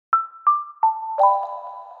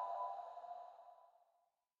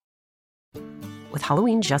With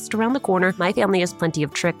Halloween just around the corner, my family has plenty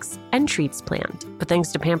of tricks and treats planned. But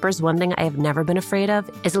thanks to Pampers, one thing I have never been afraid of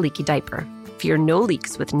is a leaky diaper. Fear no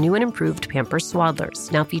leaks with new and improved Pampers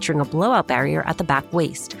Swaddlers, now featuring a blowout barrier at the back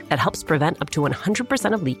waist that helps prevent up to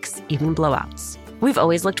 100% of leaks, even blowouts. We've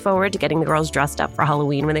always looked forward to getting the girls dressed up for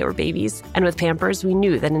Halloween when they were babies. And with Pampers, we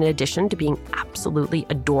knew that in addition to being absolutely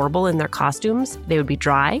adorable in their costumes, they would be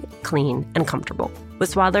dry, clean, and comfortable.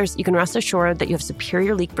 With Swaddlers, you can rest assured that you have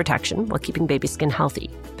superior leak protection while keeping baby skin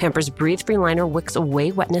healthy. Pampers Breathe-Free Liner wicks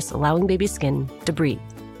away wetness, allowing baby skin to breathe,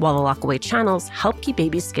 while the lock-away channels help keep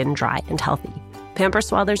baby skin dry and healthy. Pampers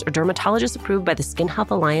Swaddlers are dermatologist approved by the Skin Health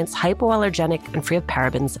Alliance, hypoallergenic, and free of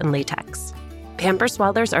parabens and latex. Pampers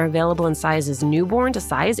Swaddlers are available in sizes newborn to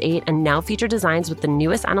size 8 and now feature designs with the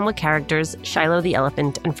newest animal characters, Shiloh the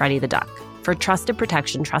elephant and Freddie the duck. For trusted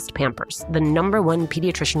protection, trust Pampers, the #1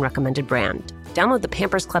 pediatrician recommended brand. Download the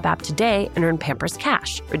Pampers Club app today and earn Pampers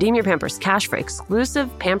Cash. Redeem your Pampers Cash for exclusive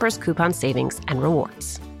Pampers coupon savings and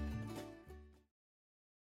rewards.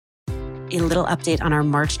 A little update on our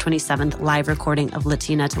March 27th live recording of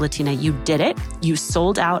Latina to Latina. You did it. You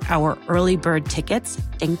sold out our early bird tickets.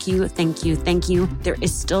 Thank you, thank you, thank you. There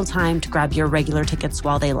is still time to grab your regular tickets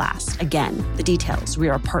while they last. Again, the details. We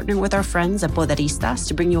are partnering with our friends at Poderistas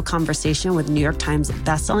to bring you a conversation with New York Times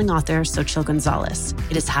bestselling author Xochitl Gonzalez.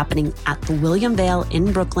 It is happening at the William Vale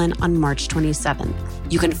in Brooklyn on March 27th.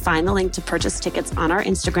 You can find the link to purchase tickets on our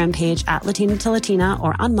Instagram page at Latina to Latina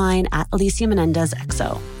or on mine at Alicia Menendez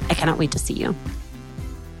XO. I cannot wait to see you.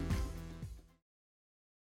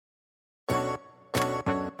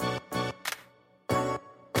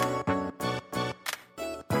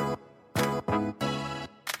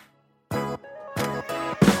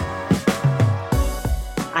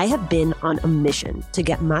 I have been on a mission to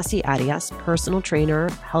get Massy Arias, personal trainer,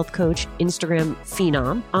 health coach, Instagram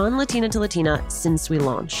phenom, on Latina to Latina since we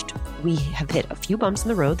launched. We have hit a few bumps in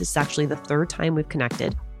the road. This is actually the third time we've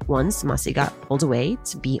connected. Once, Massy got pulled away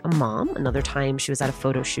to be a mom. Another time, she was at a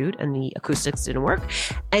photo shoot and the acoustics didn't work.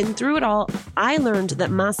 And through it all, I learned that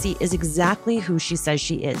Massy is exactly who she says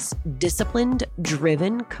she is. Disciplined,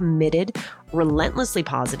 driven, committed, relentlessly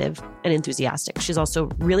positive, and enthusiastic. She's also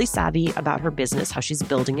really savvy about her business, how she's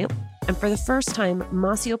building it. And for the first time,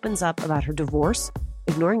 Massy opens up about her divorce,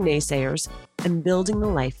 ignoring naysayers, and building the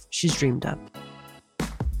life she's dreamed of.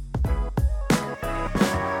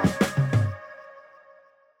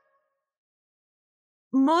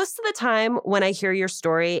 Most of the time when I hear your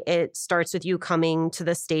story, it starts with you coming to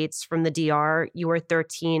the States from the DR. You were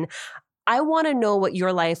 13. I want to know what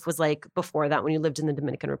your life was like before that when you lived in the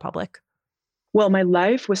Dominican Republic. Well, my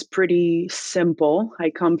life was pretty simple. I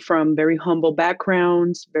come from very humble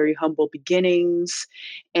backgrounds, very humble beginnings,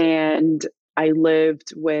 and I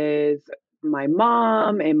lived with my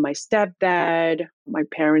mom and my stepdad. My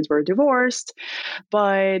parents were divorced,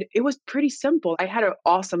 but it was pretty simple. I had an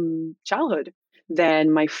awesome childhood.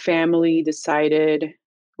 Then my family decided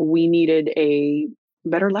we needed a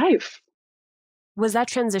better life. Was that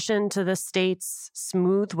transition to the States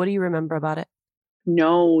smooth? What do you remember about it?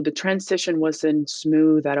 No, the transition wasn't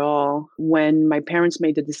smooth at all. When my parents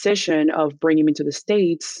made the decision of bringing me to the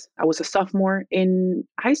States, I was a sophomore in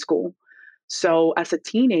high school. So as a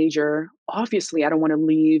teenager, obviously, I don't want to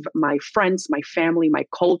leave my friends, my family, my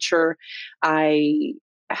culture. I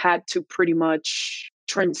had to pretty much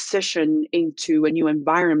transition into a new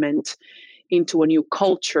environment, into a new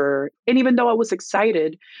culture. And even though I was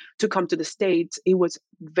excited to come to the States, it was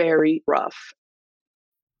very rough.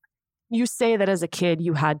 You say that as a kid,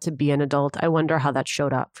 you had to be an adult. I wonder how that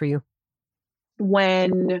showed up for you.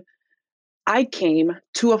 When I came,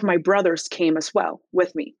 two of my brothers came as well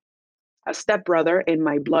with me, a stepbrother and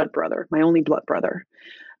my blood brother, my only blood brother.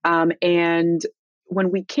 And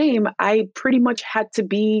when we came, I pretty much had to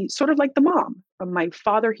be sort of like the mom. My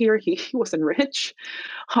father here, he wasn't rich,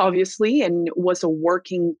 obviously, and was a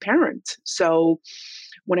working parent. So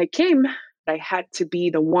when I came, I had to be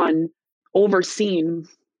the one overseeing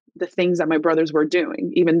the things that my brothers were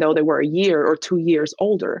doing, even though they were a year or 2 years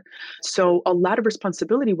older. So a lot of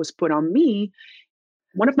responsibility was put on me.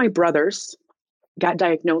 One of my brothers got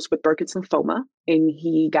diagnosed with Burkitt's lymphoma, and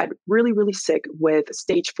he got really, really sick with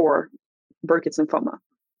stage 4 Burkitt's lymphoma.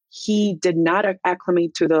 He did not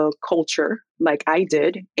acclimate to the culture like I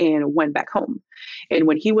did and went back home. And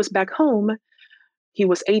when he was back home, he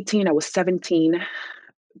was 18, I was 17,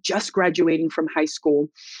 just graduating from high school.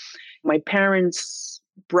 My parents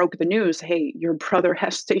broke the news, hey, your brother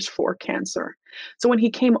has stage 4 cancer. So when he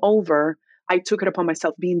came over, I took it upon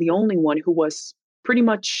myself being the only one who was pretty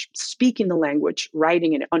much speaking the language,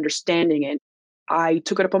 writing it, understanding it. I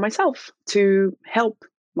took it upon myself to help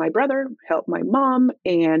my brother, help my mom,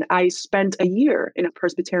 and I spent a year in a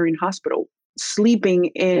Presbyterian hospital, sleeping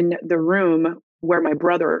in the room where my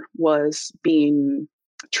brother was being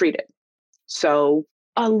treated. So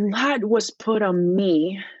a lot was put on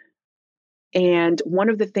me. And one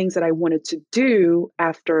of the things that I wanted to do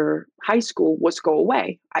after high school was go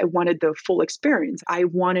away. I wanted the full experience. I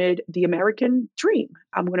wanted the American dream.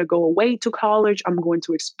 I'm going to go away to college. I'm going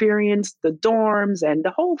to experience the dorms and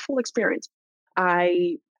the whole full experience.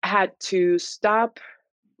 I had to stop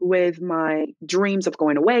with my dreams of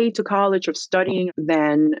going away to college, of studying.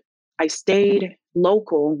 Then I stayed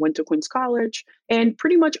local, went to Queens College, and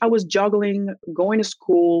pretty much I was juggling going to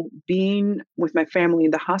school, being with my family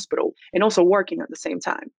in the hospital, and also working at the same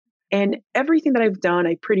time. And everything that I've done,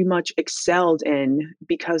 I pretty much excelled in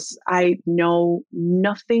because I know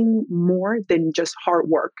nothing more than just hard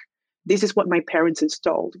work. This is what my parents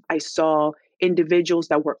installed. I saw individuals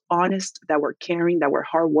that were honest, that were caring, that were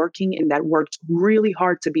hardworking, and that worked really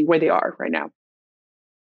hard to be where they are right now.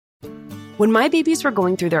 When my babies were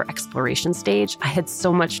going through their exploration stage, I had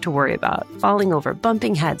so much to worry about. Falling over,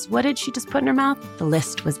 bumping heads. What did she just put in her mouth? The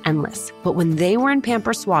list was endless. But when they were in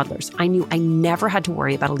Pampers Swaddlers, I knew I never had to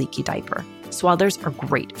worry about a leaky diaper. Swaddlers are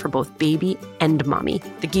great for both baby and mommy.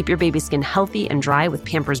 They keep your baby's skin healthy and dry with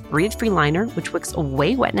Pampers Breathe-Free Liner, which wicks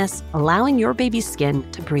away wetness, allowing your baby's skin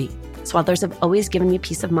to breathe. Swaddlers have always given me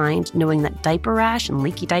peace of mind knowing that diaper rash and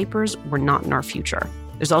leaky diapers were not in our future.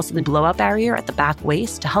 There's also the blowout barrier at the back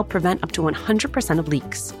waist to help prevent up to 100% of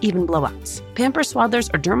leaks, even blowouts. Pampers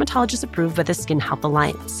Swaddlers are dermatologist approved by the Skin Health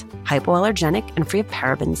Alliance, hypoallergenic and free of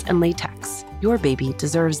parabens and latex. Your baby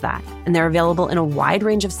deserves that. And they're available in a wide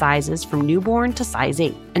range of sizes from newborn to size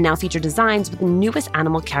 8, and now feature designs with the newest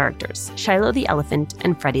animal characters, Shiloh the elephant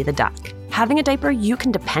and Freddie the duck. Having a diaper you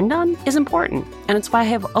can depend on is important, and it's why I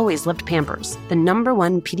have always loved Pampers, the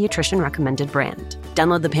 #1 pediatrician-recommended brand.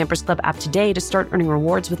 Download the Pampers Club app today to start earning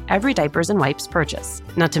rewards with every diapers and wipes purchase.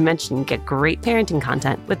 Not to mention, get great parenting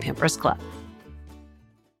content with Pampers Club.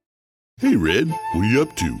 Hey, Red, what are you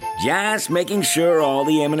up to? Just making sure all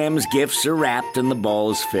the M&M's gifts are wrapped and the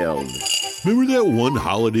ball's filled. Remember that one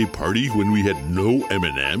holiday party when we had no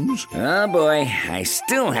M&Ms? Oh boy, I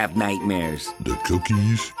still have nightmares. The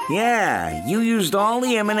cookies? Yeah, you used all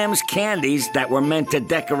the M&M's candies that were meant to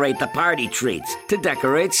decorate the party treats, to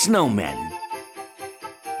decorate snowmen.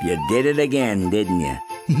 You did it again, didn't you?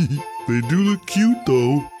 They do look cute,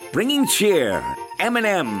 though. Bringing cheer,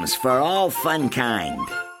 M&M's for all fun kind.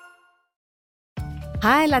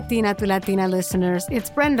 Hi, Latina to Latina listeners. It's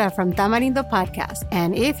Brenda from Tamarindo Podcast.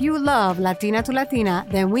 And if you love Latina to Latina,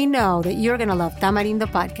 then we know that you're going to love Tamarindo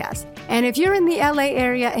Podcast. And if you're in the LA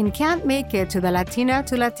area and can't make it to the Latina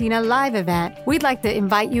to Latina live event, we'd like to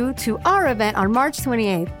invite you to our event on March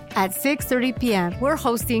 28th. At 6:30 p.m., we're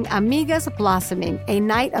hosting Amigas Blossoming, a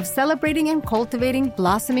night of celebrating and cultivating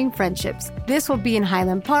blossoming friendships. This will be in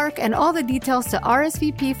Highland Park, and all the details to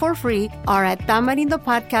RSVP for free are at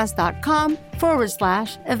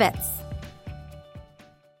tamarindopodcast.com/events.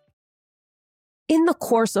 In the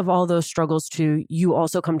course of all those struggles too, you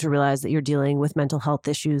also come to realize that you're dealing with mental health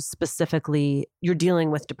issues. Specifically, you're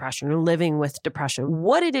dealing with depression or living with depression.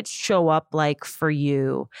 What did it show up like for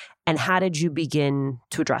you, and how did you begin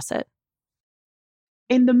to address it?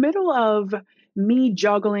 In the middle of me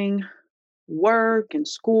juggling work and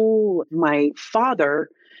school, my father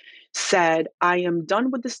said, I am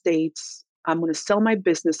done with the States. I'm going to sell my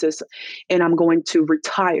businesses and I'm going to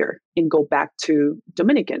retire and go back to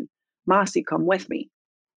Dominican. Massy, come with me.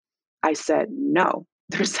 I said, no,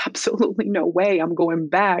 there's absolutely no way I'm going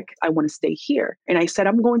back. I want to stay here. And I said,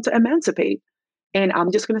 I'm going to emancipate and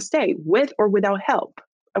I'm just going to stay with or without help.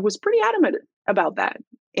 I was pretty adamant about that.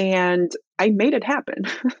 And I made it happen.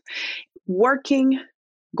 Working,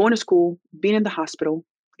 going to school, being in the hospital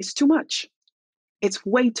is too much. It's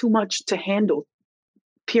way too much to handle,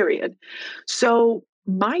 period. So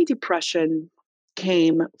my depression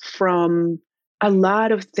came from a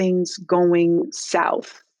lot of things going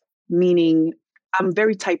south, meaning I'm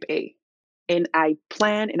very type A and I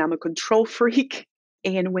plan and I'm a control freak.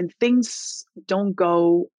 And when things don't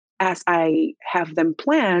go as I have them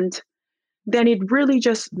planned, then it really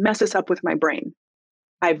just messes up with my brain.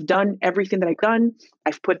 I've done everything that I've done.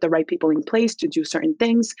 I've put the right people in place to do certain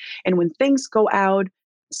things. And when things go out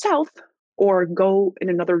south or go in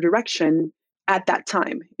another direction at that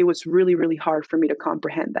time, it was really, really hard for me to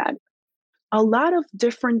comprehend that. A lot of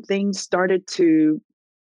different things started to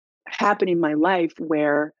happen in my life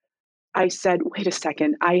where I said, wait a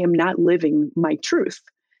second, I am not living my truth.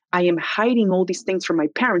 I am hiding all these things from my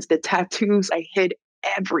parents, the tattoos, I hid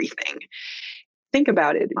everything. Think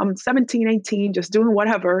about it. I'm 17, 18, just doing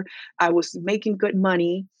whatever. I was making good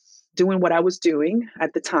money doing what I was doing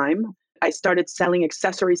at the time. I started selling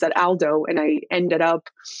accessories at Aldo and I ended up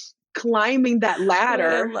climbing that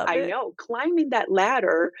ladder. love I it. know, climbing that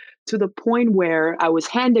ladder to the point where I was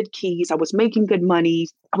handed keys, I was making good money.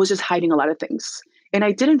 I was just hiding a lot of things. And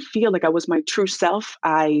I didn't feel like I was my true self.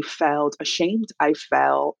 I felt ashamed. I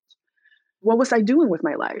felt, what was I doing with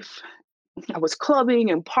my life? I was clubbing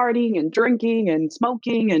and partying and drinking and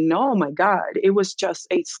smoking. And oh my God, it was just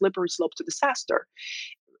a slippery slope to disaster.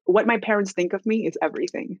 What my parents think of me is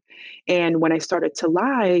everything. And when I started to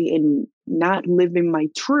lie and not living my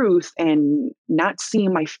truth and not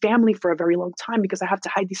seeing my family for a very long time because I have to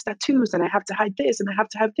hide these tattoos and I have to hide this and I have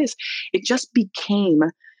to have this, it just became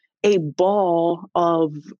a ball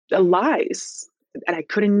of lies and I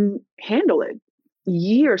couldn't handle it.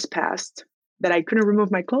 Years passed that I couldn't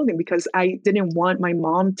remove my clothing because I didn't want my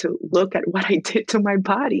mom to look at what I did to my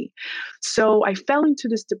body. So I fell into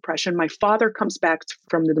this depression. My father comes back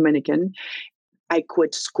from the Dominican. I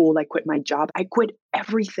quit school. I quit my job. I quit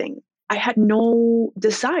everything. I had no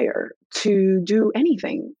desire to do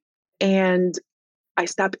anything. And I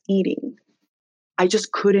stopped eating. I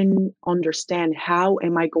just couldn't understand how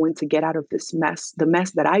am I going to get out of this mess, the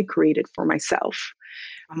mess that I created for myself.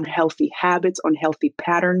 Unhealthy habits, unhealthy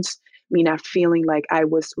patterns, me not feeling like I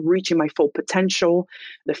was reaching my full potential,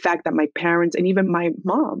 the fact that my parents and even my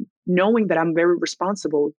mom, knowing that I'm very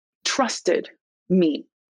responsible, trusted me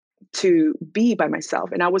to be by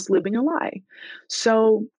myself and I was living a lie.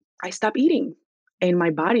 So I stopped eating and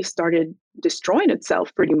my body started destroying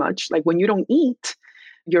itself pretty much. Like when you don't eat,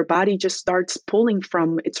 your body just starts pulling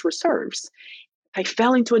from its reserves. I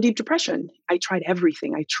fell into a deep depression. I tried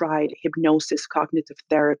everything. I tried hypnosis, cognitive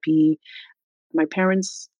therapy. My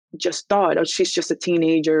parents just thought, oh, she's just a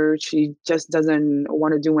teenager. She just doesn't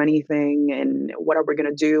want to do anything. And what are we going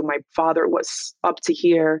to do? My father was up to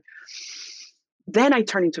here. Then I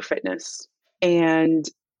turned into fitness and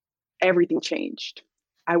everything changed.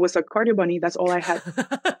 I was a cardio bunny. That's all I had.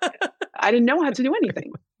 I didn't know how to do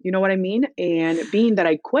anything. You know what I mean? And being that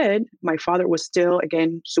I quit, my father was still,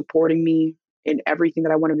 again, supporting me in everything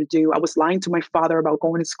that I wanted to do. I was lying to my father about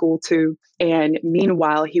going to school too. And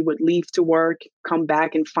meanwhile, he would leave to work, come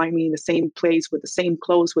back and find me in the same place with the same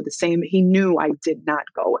clothes, with the same, he knew I did not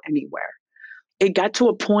go anywhere. It got to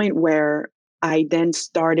a point where I then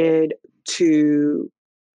started to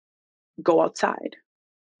go outside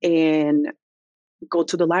and go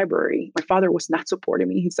to the library. My father was not supporting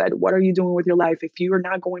me. He said, what are you doing with your life? If you are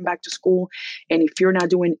not going back to school and if you're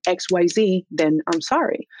not doing XYZ, then I'm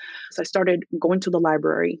sorry. So I started going to the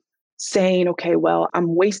library saying, okay, well,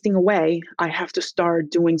 I'm wasting away. I have to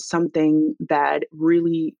start doing something that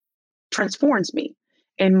really transforms me.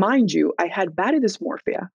 And mind you, I had body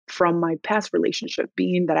dysmorphia from my past relationship,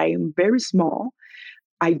 being that I am very small.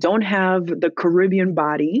 I don't have the Caribbean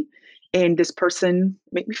body. And this person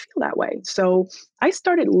made me feel that way. So I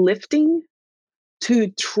started lifting to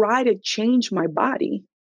try to change my body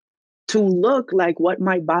to look like what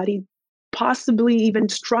my body possibly even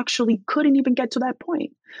structurally couldn't even get to that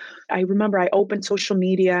point. I remember I opened social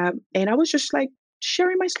media and I was just like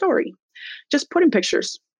sharing my story, just putting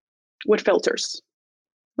pictures with filters,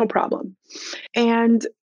 no problem. And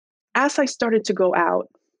as I started to go out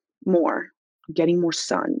more, getting more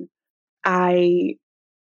sun, I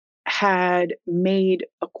had made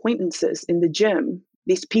acquaintances in the gym.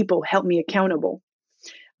 These people helped me accountable.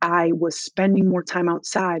 I was spending more time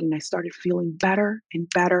outside and I started feeling better and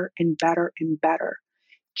better and better and better,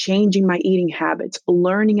 changing my eating habits,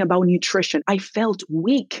 learning about nutrition. I felt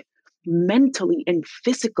weak mentally and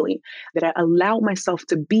physically, that I allowed myself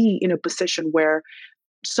to be in a position where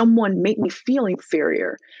someone made me feel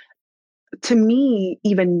inferior. To me,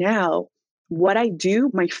 even now, what I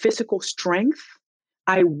do, my physical strength,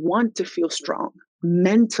 I want to feel strong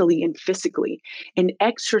mentally and physically. And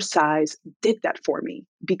exercise did that for me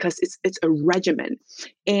because it's a regimen.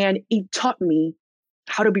 And it taught me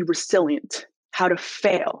how to be resilient, how to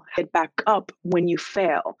fail, get back up when you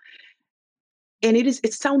fail. And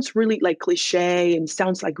it sounds really like cliche and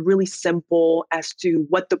sounds like really simple as to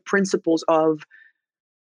what the principles of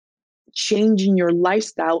changing your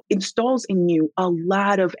lifestyle installs in you a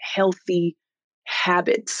lot of healthy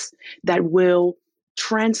habits that will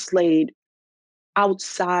translate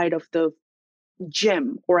outside of the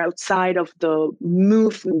gym or outside of the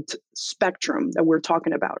movement spectrum that we're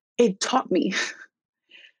talking about. It taught me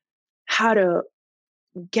how to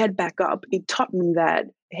get back up. It taught me that,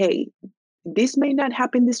 hey, this may not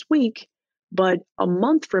happen this week, but a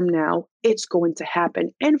month from now, it's going to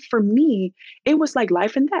happen. And for me, it was like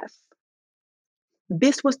life and death.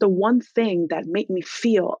 this was the one thing that made me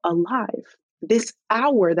feel alive. This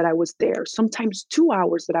hour that I was there, sometimes 2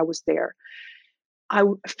 hours that I was there,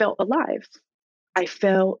 felt alive. I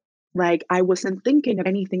felt like I wasn't thinking of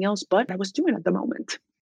anything else but I was doing at the moment.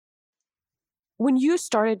 When you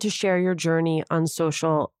started to share your journey on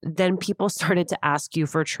social, then people started to ask you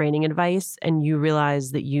for training advice and you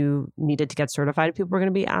realized that you needed to get certified. People were going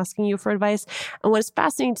to be asking you for advice. And what's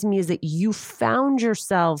fascinating to me is that you found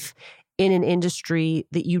yourself in an industry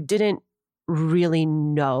that you didn't really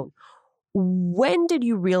know. When did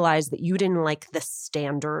you realize that you didn't like the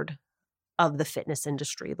standard of the fitness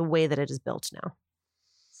industry, the way that it is built now?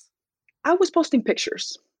 I was posting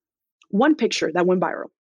pictures. One picture that went viral,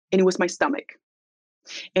 and it was my stomach.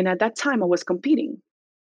 And at that time, I was competing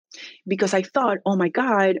because I thought, oh my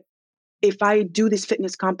God, if I do these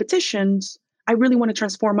fitness competitions, I really want to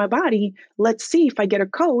transform my body. Let's see if I get a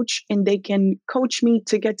coach and they can coach me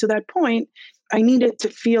to get to that point. I needed to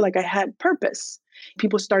feel like I had purpose.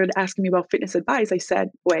 People started asking me about fitness advice. I said,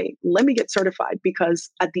 wait, let me get certified because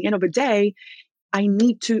at the end of the day, I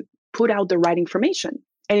need to put out the right information.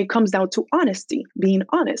 And it comes down to honesty, being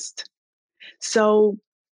honest. So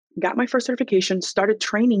got my first certification, started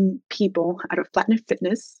training people out of Planet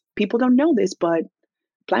Fitness. People don't know this, but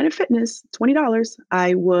Planet Fitness, $20.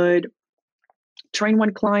 I would train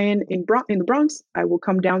one client in the Bronx. I will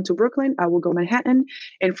come down to Brooklyn. I will go Manhattan.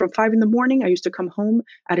 And from 5 a.m, I used to come home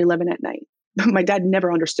at 11 at night. My dad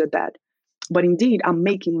never understood that. But indeed, I'm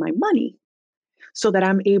making my money so that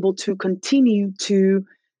I'm able to continue to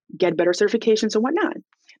get better certifications and whatnot.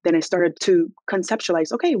 Then I started to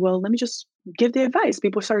conceptualize, okay, well, let me just give the advice.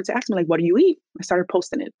 People started to ask me, like, what do you eat? I started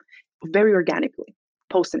posting it very organically,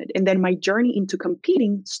 posting it. And then my journey into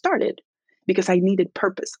competing started because I needed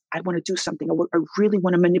purpose. I want to do something. I really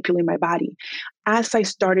want to manipulate my body. As I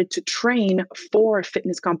started to train for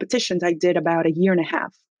fitness competitions, I did about 1.5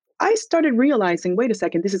 years. I started realizing, wait a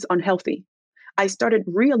second, this is unhealthy. I started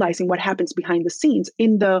realizing what happens behind the scenes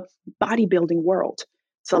in the bodybuilding world.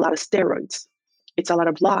 It's a lot of steroids. It's a lot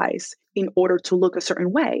of lies in order to look a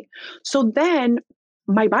certain way. So then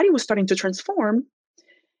my body was starting to transform,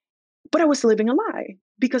 but I was living a lie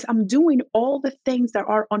because I'm doing all the things that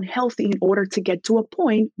are unhealthy in order to get to a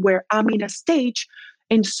point where I'm in a stage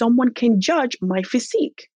and someone can judge my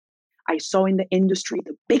physique. I saw in the industry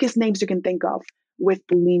the biggest names you can think of with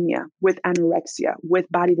bulimia, with anorexia, with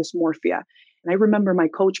body dysmorphia. And I remember my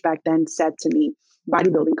coach back then said to me,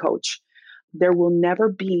 bodybuilding coach, there will never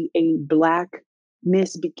be a Black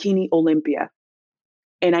Miss Bikini Olympia.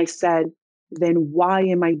 And I said, then why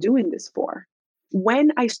am I doing this for?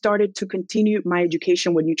 When I started to continue my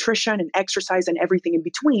education with nutrition and exercise and everything in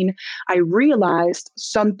between, I realized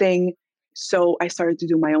something. So I started to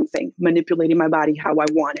do my own thing, manipulating my body how I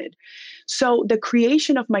wanted. So the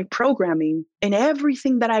creation of my programming and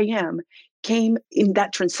everything that I am came in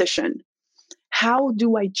that transition. How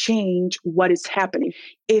do I change what is happening?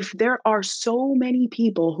 If there are so many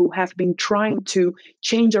people who have been trying to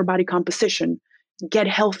change their body composition, get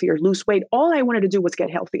healthier, lose weight, all I wanted to do was get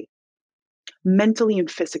healthy, mentally and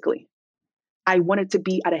physically. I wanted to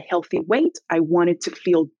be at a healthy weight. I wanted to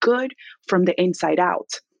feel good from the inside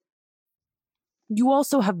out. You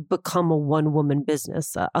also have become a one-woman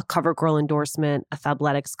business, a CoverGirl endorsement, a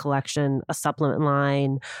Fabletics collection, a supplement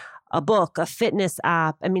line, a book, a fitness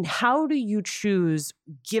app. I mean, how do you choose,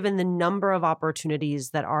 given the number of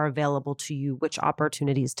opportunities that are available to you, which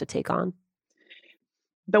opportunities to take on?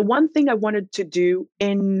 The one thing I wanted to do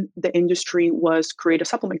in the industry was create a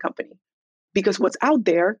supplement company because what's out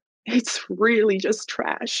there, it's really just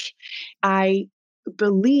trash. I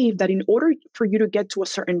believe that in order for you to get to a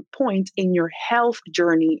certain point in your health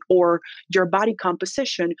journey or your body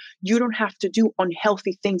composition, you don't have to do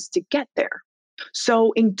unhealthy things to get there.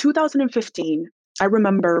 So in 2015, I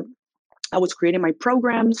remember I was creating my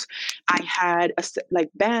programs. I had like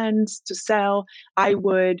bands to sell. I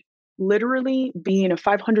would literally be in a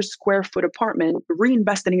 500 square foot apartment,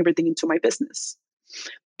 reinvesting everything into my business.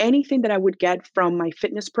 Anything that I would get from my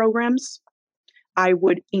fitness programs, I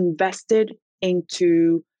would invest it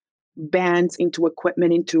into bands, into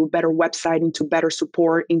equipment, into a better website, into better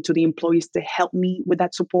support, into the employees to help me with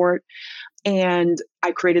that support. And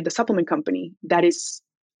I created the supplement company that is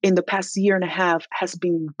in the past 1.5 years has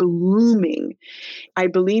been blooming. I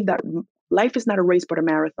believe that life is not a race, but a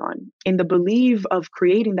marathon. And the belief of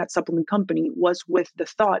creating that supplement company was with the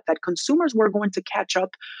thought that consumers were going to catch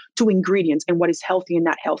up to ingredients and what is healthy and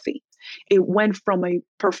not healthy. It went from a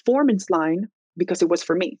performance line, because it was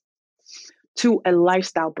for me, to a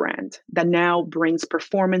lifestyle brand that now brings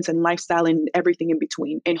performance and lifestyle and everything in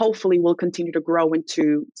between. And hopefully will continue to grow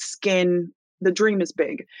into skin. The dream is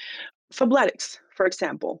big. Fabletics for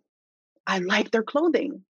example, I like their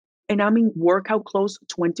clothing. And I'm in workout clothes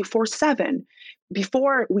 24/7.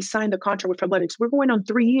 Before we signed the contract with Fabletics, we're going on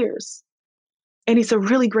 3 years. And it's a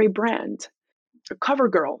really great brand. A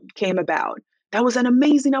CoverGirl came about. That was an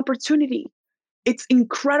amazing opportunity. It's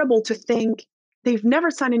incredible to think they've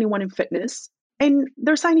never signed anyone in fitness and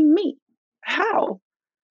they're signing me. How?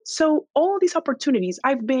 So all these opportunities,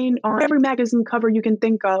 I've been on every magazine cover you can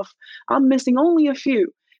think of. I'm missing only a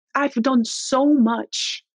few. I've done so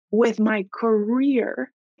much with my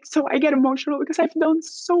career. So I get emotional because I've done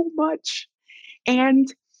so much.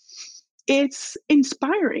 And it's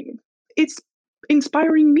inspiring. It's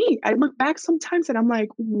inspiring me. I look back sometimes and I'm like,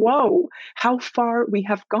 whoa, how far we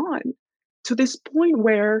have gone to this point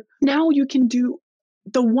where now you can do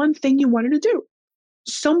the one thing you wanted to do.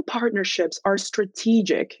 Some partnerships are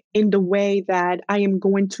strategic in the way that I am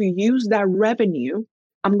going to use that revenue.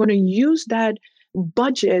 I'm going to use that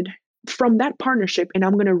budget from that partnership and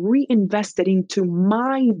I'm going to reinvest it into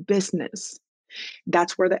my business.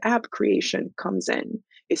 That's where the app creation comes in.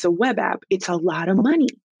 It's a web app. It's a lot of money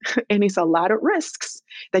and it's a lot of risks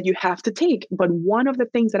that you have to take. But one of the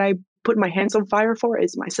things that I put my hands on fire for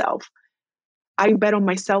is myself. I bet on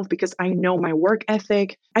myself because I know my work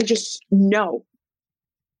ethic. I just know.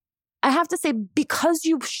 I have to say, because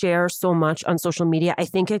you share so much on social media, I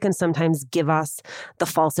think it can sometimes give us the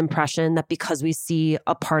false impression that because we see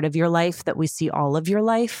a part of your life, that we see all of your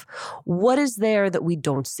life. What is there that we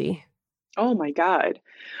don't see? Oh my God.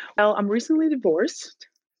 Well, I'm recently divorced.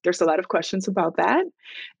 There's a lot of questions about that.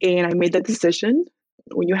 And I made that decision.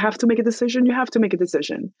 When you have to make a decision, you have to make a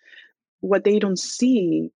decision. What they don't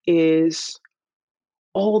see is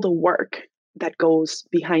all the work that goes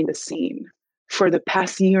behind the scene. For the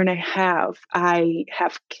past year and a half, I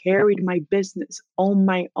have carried my business on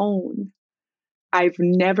my own. I've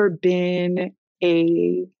never been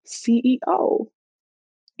a CEO.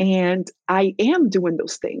 And I am doing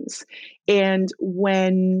those things. And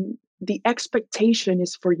when the expectation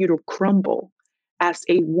is for you to crumble as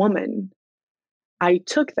a woman, I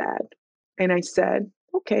took that and I said,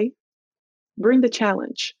 okay, bring the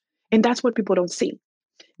challenge. And that's what people don't see.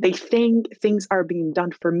 They think things are being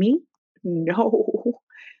done for me. No,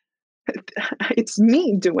 it's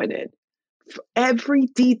me doing it. Every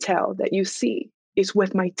detail that you see is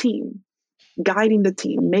with my team, guiding the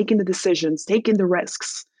team, making the decisions, taking the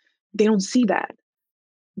risks. They don't see that.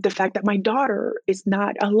 The fact that my daughter is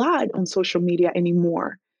not allowed on social media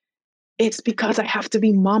anymore, it's because I have to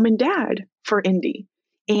be mom and dad for Indy.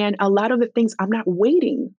 And a lot of the things, I'm not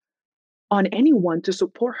waiting on anyone to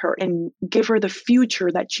support her and give her the future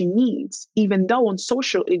that she needs, even though on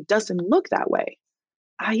social it doesn't look that way.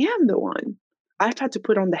 I am the one. I've had to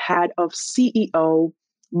put on the hat of CEO,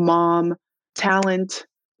 mom, talent,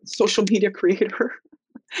 social media creator,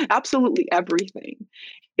 absolutely everything.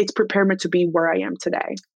 It's prepared me to be where I am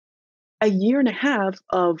today. A year and a half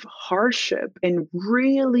of hardship and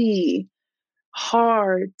really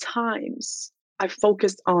hard times. I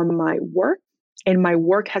focused on my work, and my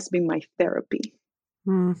work has been my therapy.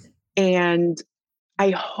 Mm. And I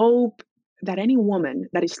hope that any woman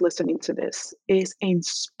that is listening to this is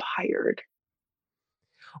inspired.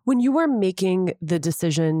 When you were making the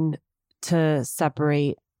decision to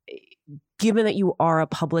separate, given that you are a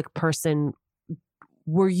public person,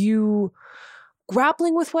 were you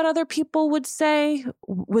grappling with what other people would say?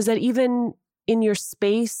 Was that even in your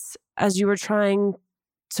space as you were trying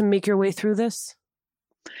to make your way through this?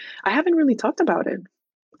 I haven't really talked about it.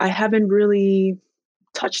 I haven't really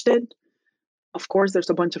touched it. Of course,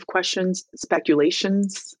 there's a bunch of questions,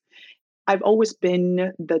 speculations. I've always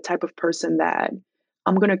been the type of person that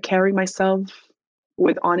I'm going to carry myself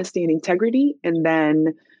with honesty and integrity, and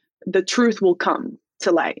then the truth will come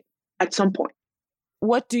to light at some point.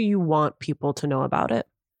 What do you want people to know about it?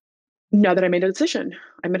 Now that I made a decision,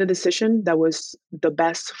 I made a decision that was the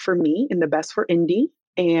best for me and the best for Indy.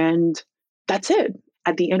 And that's it.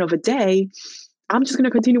 At the end of the day, I'm just going to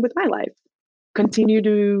continue with my life, continue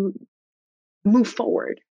to move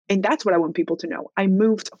forward. And that's what I want people to know. I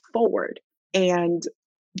moved forward and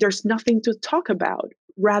there's nothing to talk about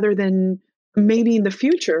rather than maybe in the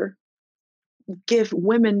future, give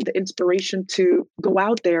women the inspiration to go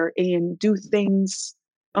out there and do things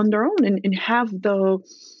on their own and have the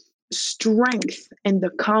strength and the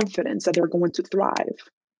confidence that they're going to thrive.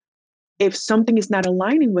 If something is not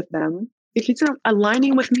aligning with them, if it's not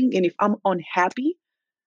aligning with me, and if I'm unhappy,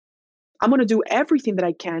 I'm going to do everything that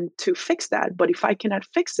I can to fix that. But if I cannot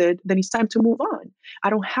fix it, then it's time to move on. I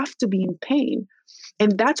don't have to be in pain.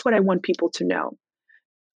 And that's what I want people to know,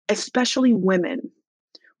 especially women.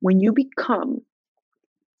 When you become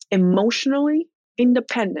emotionally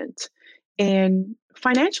independent and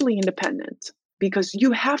financially independent because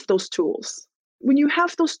you have those tools. When you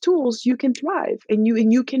have those tools, you can thrive and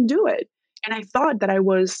you can do it. And I thought that I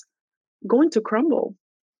was going to crumble.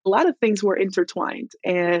 A lot of things were intertwined,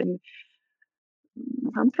 and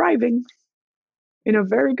I'm thriving in a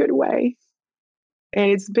very good way. And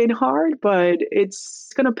it's been hard, but it's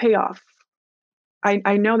going to pay off.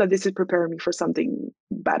 I know that this is preparing me for something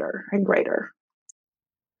better and greater.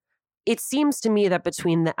 It seems to me that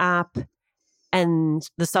between the app and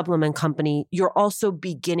the supplement company, you're also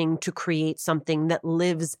beginning to create something that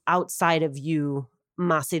lives outside of you,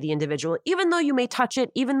 Massy, the individual. Even though you may touch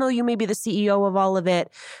it, even though you may be the CEO of all of it,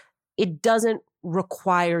 it doesn't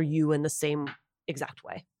require you in the same exact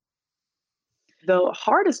way. The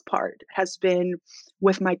hardest part has been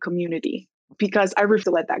with my community because I refuse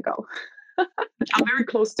to let that go. I'm very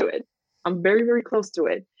close to it. I'm very, very close to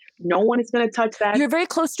it. No one is going to touch that. You're very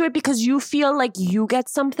close to it because you feel like you get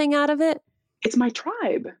something out of it? It's my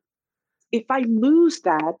tribe. If I lose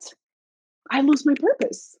that, I lose my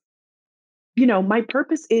purpose. You know, my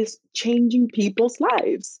purpose is changing people's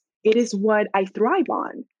lives. It is what I thrive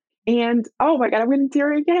on. And oh my God, I'm getting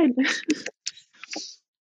teary again.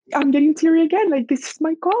 I'm getting teary again. Like, this is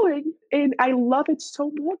my calling. And I love it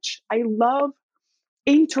so much. I love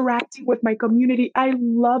interacting with my community. I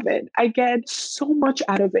love it. I get so much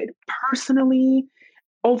out of it. Personally,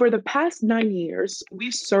 over the past 9 years,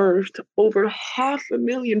 we've served over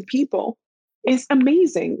 500,000 people. It's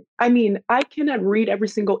amazing. I mean, I cannot read every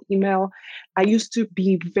single email. I used to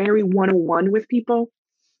be very one-on-one with people,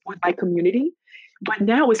 with my community, but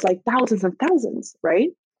now it's like thousands and thousands, right?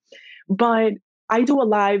 But I do a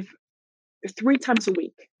live 3 times a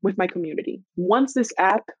week with my community. Once this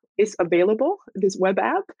app is available, this web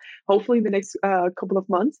app, hopefully in the next couple of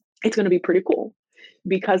months, it's going to be pretty cool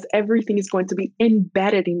because everything is going to be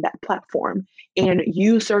embedded in that platform and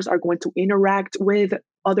users are going to interact with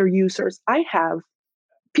other users. I have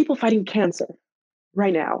people fighting cancer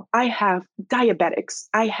right now. I have diabetics.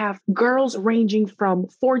 I have girls ranging from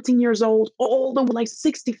 14 years old all the way like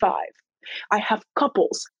 65. I have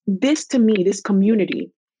couples. This, to me, this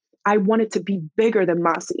community, I want it to be bigger than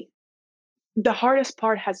Massy. The hardest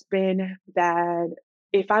part has been that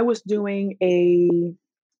if I was doing a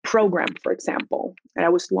program, for example, and I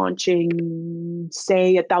was launching,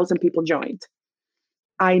 say, 1,000 people joined,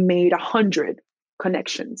 I made 100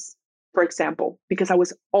 connections, for example, because I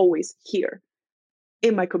was always here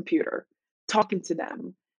in my computer, talking to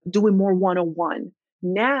them, doing more one-on-one.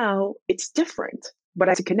 Now it's different, but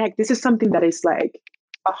I to connect. This is something that is like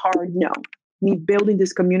a hard no. Me building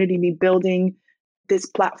this community, me building this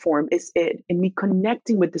platform is it. And me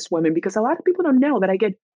connecting with this woman, because a lot of people don't know that I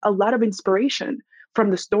get a lot of inspiration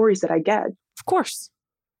from the stories that I get. Of course.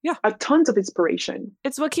 Yeah. A tons of inspiration.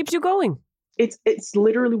 It's what keeps you going. It's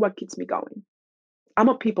literally what keeps me going. I'm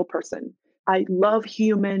a people person. I love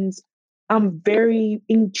humans. I'm very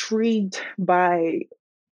intrigued by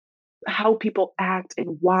how people act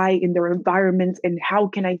and why in their environment and how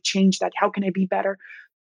can I change that? How can I be better?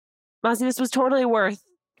 Massy, this was totally worth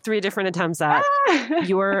 3 different attempts at.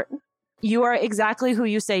 You are exactly who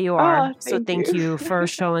you say you are. So thank you for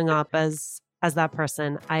showing up as that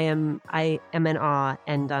person. I am in awe,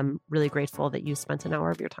 and I'm really grateful that you spent an hour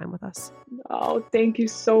of your time with us. Oh, thank you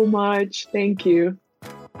so much. Thank you.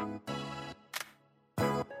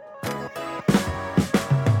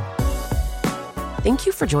 Thank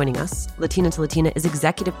you for joining us. Latina to Latina is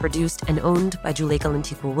executive produced and owned by Juleka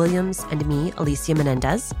Lantigua Williams and me, Alicia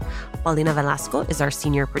Menendez. Paulina Velasco is our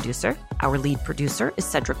senior producer. Our lead producer is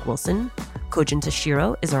Cedric Wilson. Kojin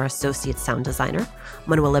Tashiro is our associate sound designer.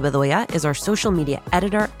 Manuela Bedoya is our social media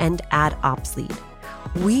editor and ad ops lead.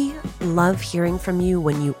 We love hearing from you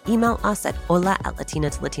when you email us at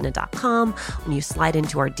hola@latinatolatina.com, when you slide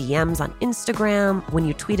into our DMs on Instagram, when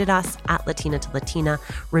you tweet at us at Latina to Latina.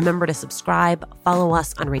 Remember to subscribe, follow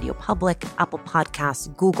us on Radio Public, Apple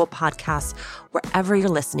Podcasts, Google Podcasts, wherever you're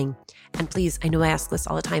listening. And please, I know I ask this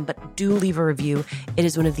all the time, but do leave a review. It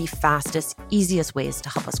is one of the fastest, easiest ways to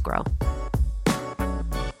help us grow.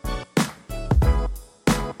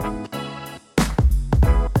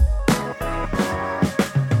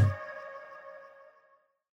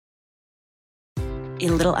 A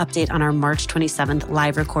little update on our March 27th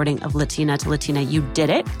live recording of Latina to Latina. You did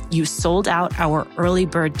it. You sold out our early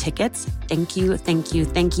bird tickets. Thank you, thank you,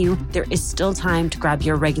 thank you. There is still time to grab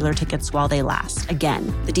your regular tickets while they last.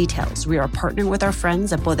 Again, the details. We are partnering with our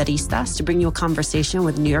friends at Poderistas to bring you a conversation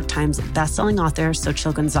with New York Times bestselling author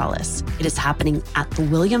Xochitl Gonzalez. It is happening at the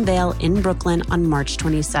William Vale in Brooklyn on March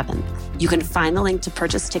 27th. You can find the link to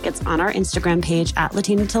purchase tickets on our Instagram page at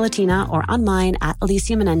Latina to Latina or on mine at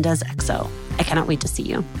Alicia Menendez XO. I cannot wait to see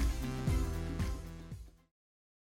you.